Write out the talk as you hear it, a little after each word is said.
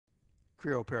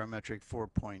Creo Parametric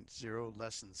 4.0,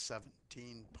 Lesson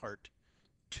 17, Part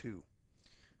 2.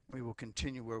 We will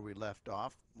continue where we left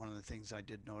off. One of the things I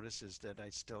did notice is that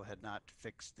I still had not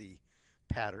fixed the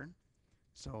pattern.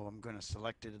 So I'm going to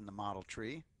select it in the model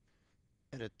tree,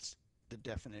 edit the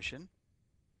definition.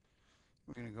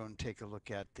 We're going to go and take a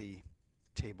look at the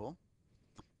table.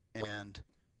 And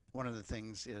one of the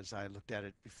things is I looked at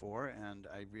it before and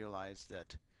I realized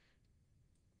that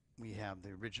we have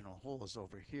the original holes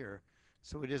over here.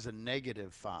 So it is a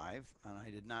 -5, and I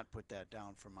did not put that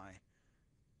down for my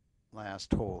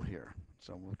last hole here.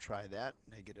 So we'll try that,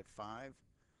 -5,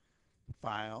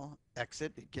 file,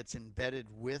 exit. It gets embedded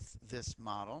with this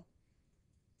model.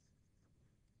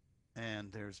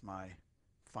 And there's my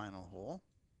final hole,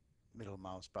 middle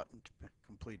mouse button to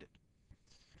complete it.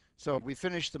 So we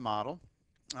finished the model.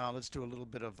 Let's do a little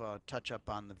bit of a touch up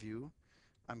on the view.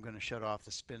 I'm going to shut off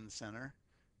the spin center,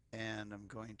 and I'm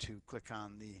going to click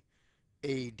on the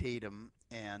A datum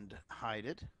and hide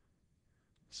it.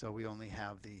 So we only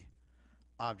have the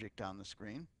object on the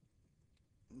screen.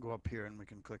 Go up here and we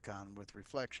can click on with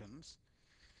reflections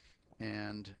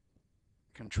and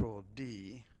Control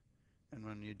D, and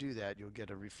when you do that you'll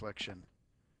get a reflection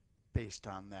based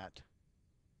on that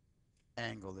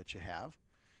angle that you have.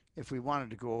 If we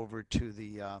wanted to go over to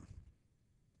the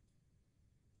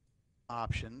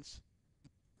options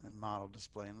and model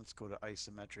display, and let's go to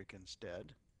isometric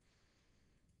instead.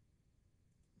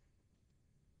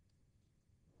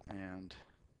 And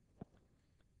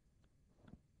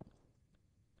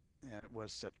yeah, it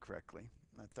was set correctly.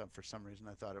 I thought for some reason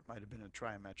I thought it might have been a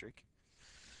trimetric.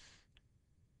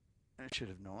 I should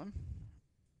have known.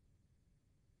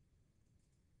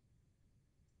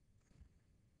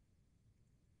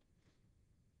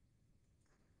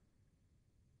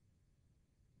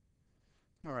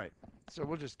 All right, so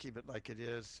we'll just keep it like it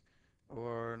is,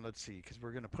 or let's see, because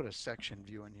we're going to put a section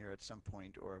view in here at some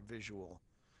point, or a visual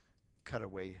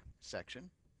cutaway section.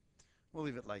 We'll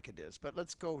leave it like it is, but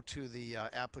let's go to the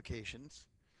applications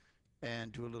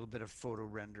and do a little bit of photo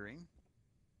rendering.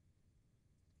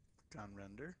 Click on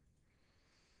render.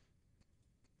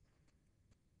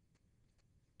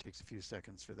 Takes a few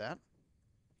seconds for that.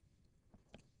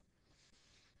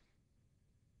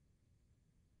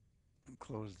 And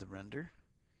close the render.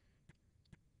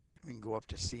 We can go up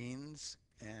to scenes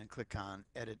and click on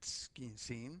edit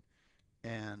scene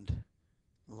and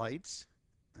lights,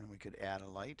 and we could add a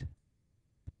light,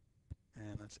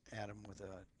 and let's add them with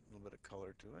a little bit of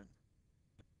color to it.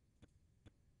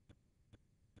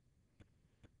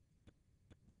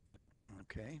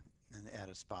 Okay, and add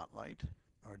a spotlight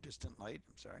or distant light,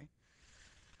 I'm sorry,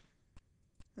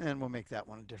 and we'll make that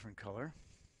one a different color.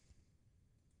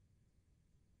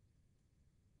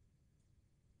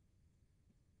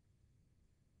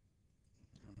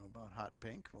 I don't know about hot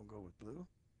pink, we'll go with blue.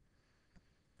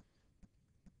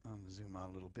 I'm going to zoom out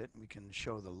a little bit, and we can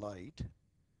show the light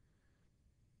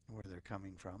where they're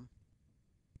coming from,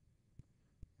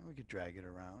 and we could drag it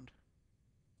around,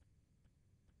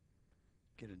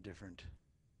 get a different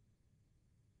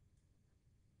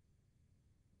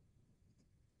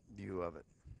view of it.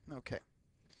 Okay,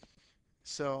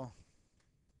 so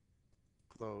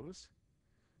close.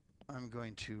 I'm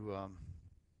going to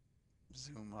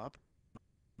zoom up,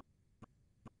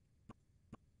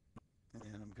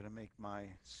 and I'm going to make my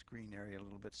screen area a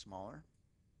little bit smaller,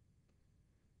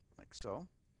 like so.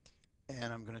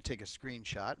 And I'm going to take a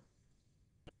screenshot.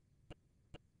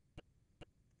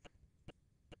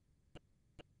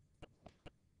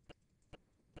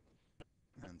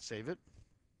 And save it.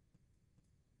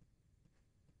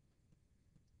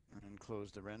 And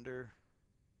close the render.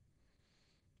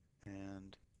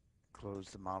 And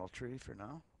close the model tree for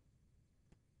now.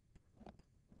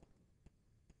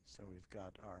 So we've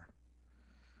got our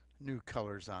new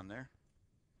colors on there.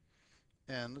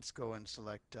 And let's go and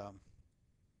select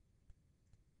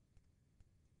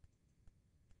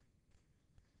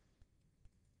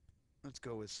let's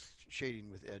go with shading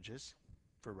with edges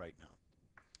for right now.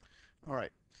 All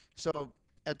right, so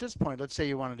at this point, let's say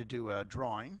you wanted to do a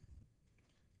drawing,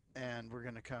 and we're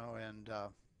going to go and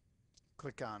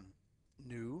click on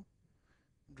New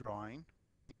Drawing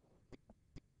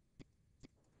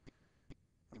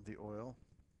of the oil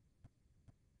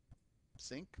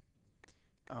sink.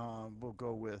 We'll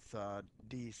go with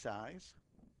D size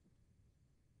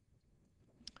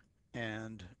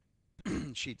and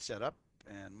sheet setup,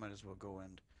 and might as well go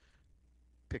and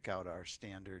pick out our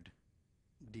standard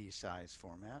D size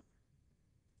format.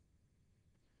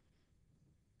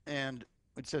 And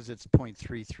it says it's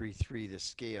 0.333 the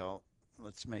scale.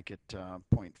 Let's make it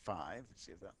 0.5. Let's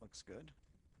see if that looks good.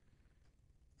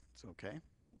 It's okay.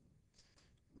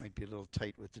 Might be a little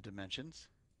tight with the dimensions.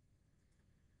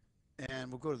 And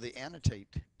we'll go to the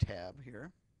Annotate tab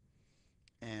here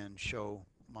and show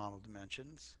model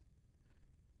dimensions.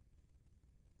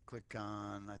 Click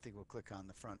on, I think we'll click on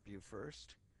the front view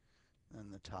first,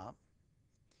 then the top.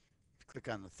 If you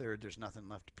click on the third, there's nothing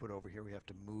left to put over here. We have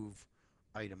to move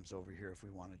items over here if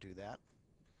we want to do that.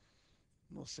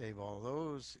 We'll save all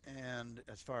those, and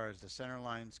as far as the center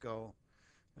lines go,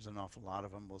 there's an awful lot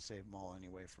of them. We'll save them all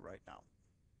anyway for right now.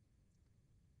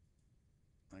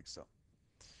 Like so.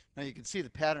 Now you can see the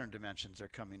pattern dimensions are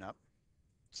coming up.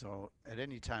 So at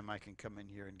any time I can come in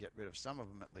here and get rid of some of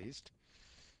them at least,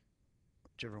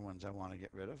 whichever ones I want to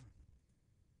get rid of.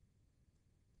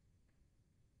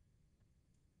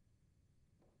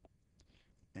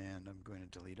 And I'm going to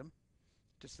delete them.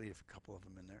 Just leave a couple of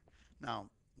them in there. Now,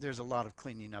 there's a lot of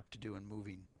cleaning up to do and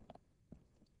moving.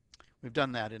 We've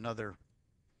done that in other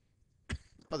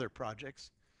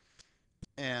projects.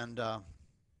 And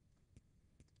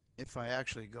if I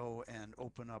actually go and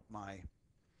open up my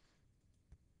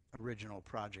original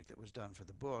project that was done for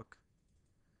the book,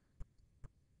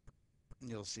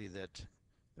 you'll see that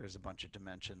there's a bunch of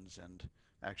dimensions, and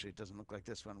actually it doesn't look like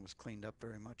this one was cleaned up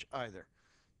very much either.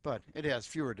 But it has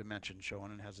fewer dimensions shown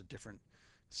and has a different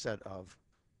set of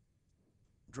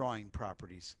drawing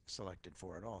properties selected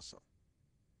for it also.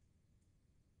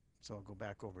 So I'll go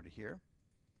back over to here.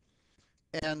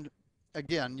 And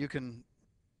again, you can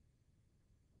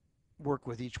work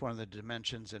with each one of the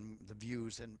dimensions and the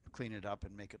views and clean it up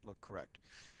and make it look correct.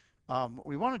 What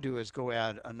we want to do is go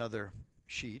add another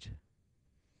sheet,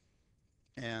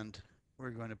 and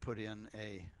we're going to put in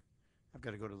I've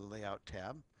got to go to the Layout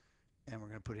tab, and we're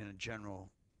going to put in a general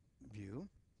view.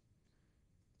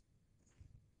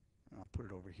 I'll put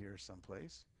it over here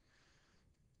someplace.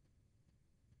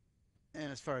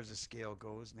 And as far as the scale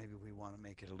goes, maybe we want to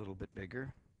make it a little bit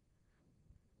bigger.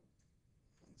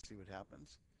 Let's see what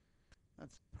happens.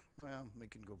 Well, we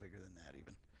can go bigger than that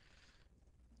even.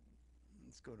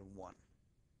 Let's go to 1.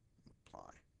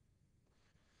 Apply.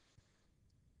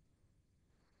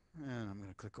 And I'm going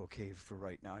to click OK for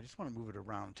right now. I just want to move it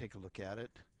around and take a look at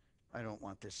it. I don't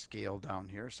want this scale down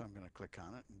here, so I'm going to click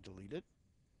on it and delete it.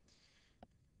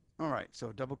 All right,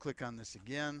 so double click on this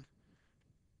again.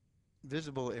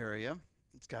 Visible area,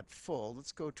 it's got full.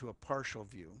 Let's go to a partial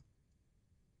view.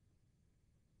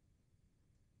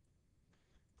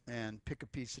 And pick a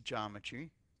piece of geometry,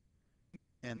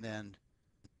 and then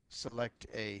select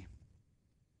a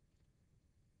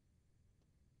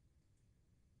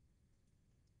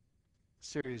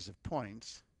series of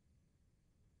points.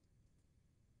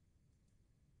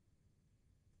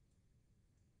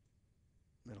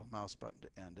 Middle mouse button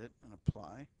to end it, and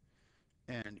apply.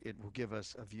 And it will give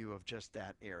us a view of just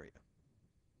that area.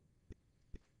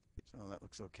 So that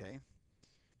looks okay.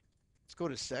 Let's go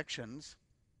to sections.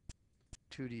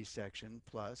 2D section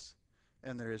plus,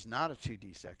 and there is not a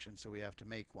 2D section, so we have to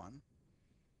make one.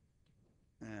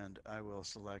 And I will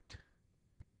select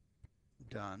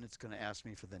done. It's going to ask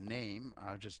me for the name.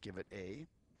 I'll just give it A.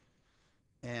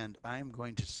 And I'm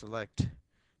going to select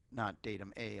not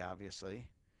datum A, obviously.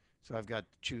 So I've got to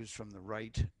choose from the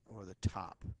right or the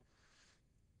top.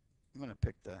 I'm going to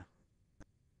pick the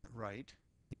right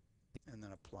and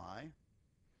then apply.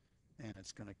 And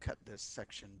it's going to cut this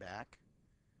section back.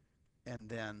 And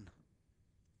then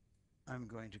I'm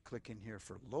going to click in here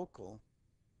for local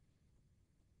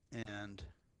and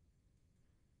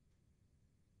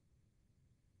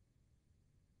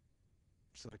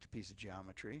select a piece of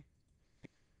geometry.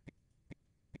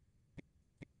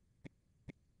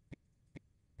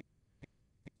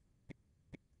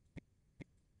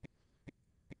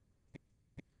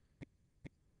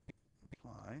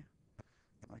 Apply,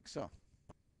 like so.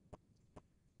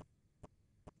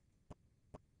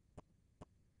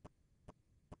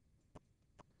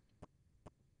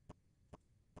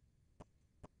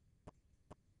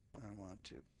 I want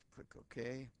to click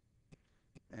OK,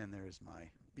 and there's my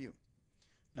view.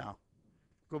 Now,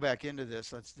 go back into this.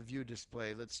 That's the view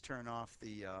display. Let's turn off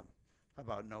the, how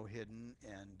about no hidden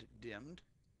and dimmed.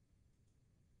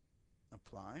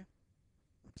 Apply.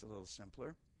 That's a little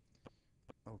simpler.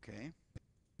 OK.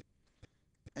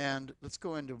 And let's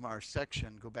go into our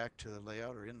section, go back to the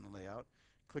layout or in the layout,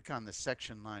 click on the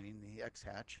section lining, the X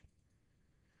hatch.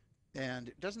 And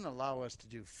it doesn't allow us to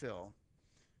do fill.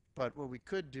 But what we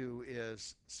could do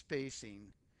is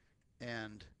spacing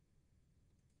and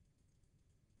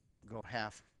go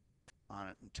half on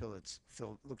it until it's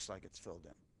filled, looks like it's filled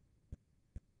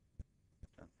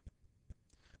in.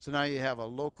 So now you have a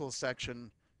local section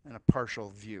and a partial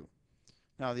view.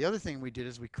 Now the other thing we did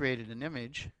is we created an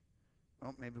image.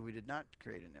 Oh, maybe we did not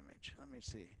create an image. Let me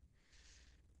see.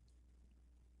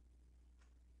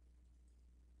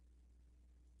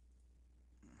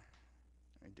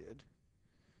 did.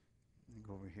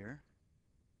 Go over here.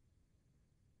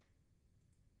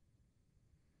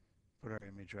 Put our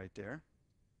image right there.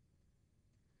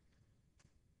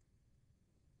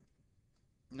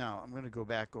 Now I'm going to go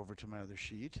back over to my other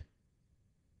sheet.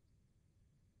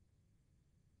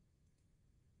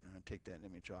 I'm going to take that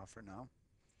image off for now.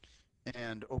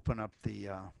 And open up the,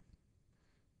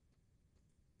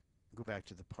 go back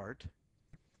to the part.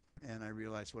 And I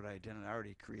realized what I did. I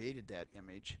already created that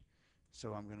image.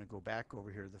 So I'm going to go back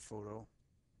over here to the photo.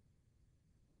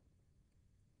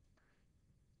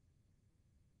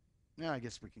 Yeah, I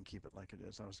guess we can keep it like it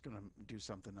is. I was going to do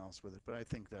something else with it, but I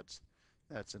think that's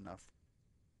enough.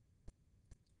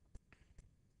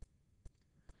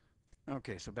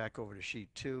 Okay, so back over to sheet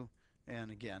 2.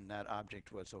 And again, that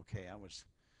object was okay. I was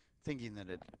thinking that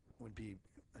it would be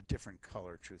a different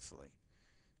color, truthfully.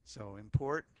 So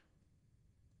import.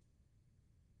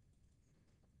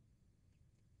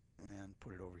 And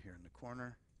put it over here in the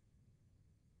corner.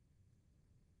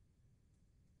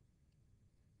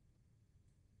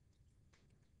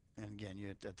 And again,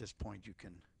 at this point you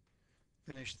can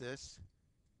finish this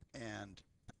and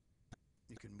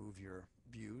you can move your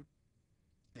view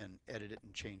and edit it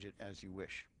and change it as you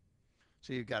wish.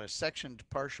 So you've got a sectioned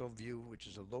partial view, which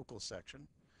is a local section,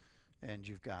 and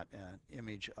you've got an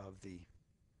image of the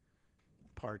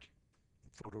part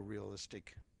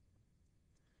photorealistic,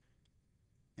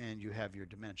 and you have your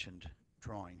dimensioned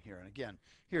drawing here. And again,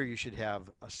 here you should have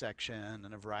a section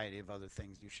and a variety of other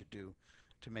things you should do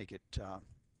to make it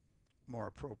more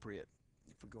appropriate.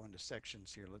 If we go into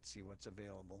sections here, let's see what's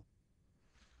available.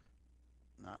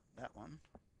 Not that one.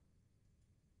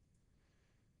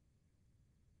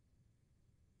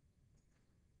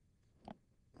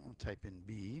 I'll type in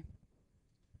B.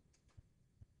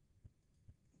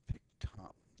 Pick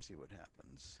top, see what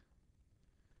happens.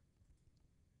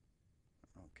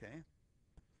 Okay.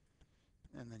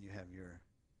 And then you have your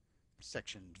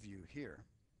sectioned view here.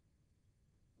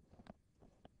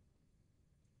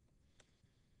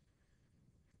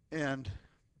 And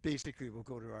basically we'll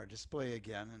go to our display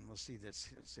again and we'll see this,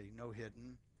 say no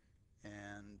hidden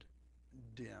and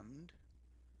dimmed.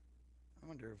 I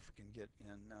wonder if we can get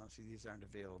in now. See, these aren't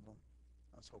available.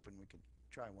 I was hoping we could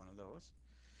try one of those.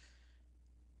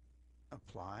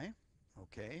 Apply.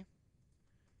 Okay.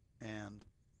 And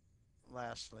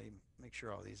lastly, make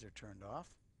sure all these are turned off.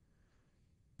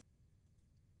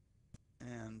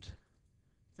 And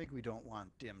I think we don't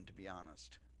want dim, to be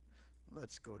honest.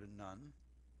 Let's go to none,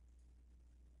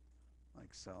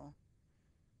 like so.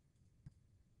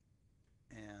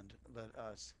 And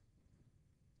let's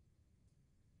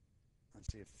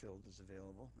see if filled is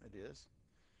available. It is.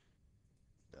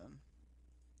 Done.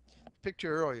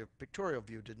 Pictorial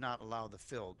view did not allow the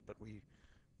filled, but we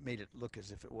made it look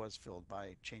as if it was filled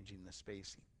by changing the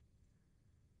spacing.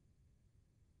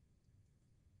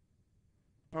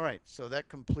 All right, so that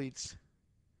completes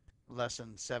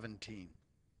lesson 17.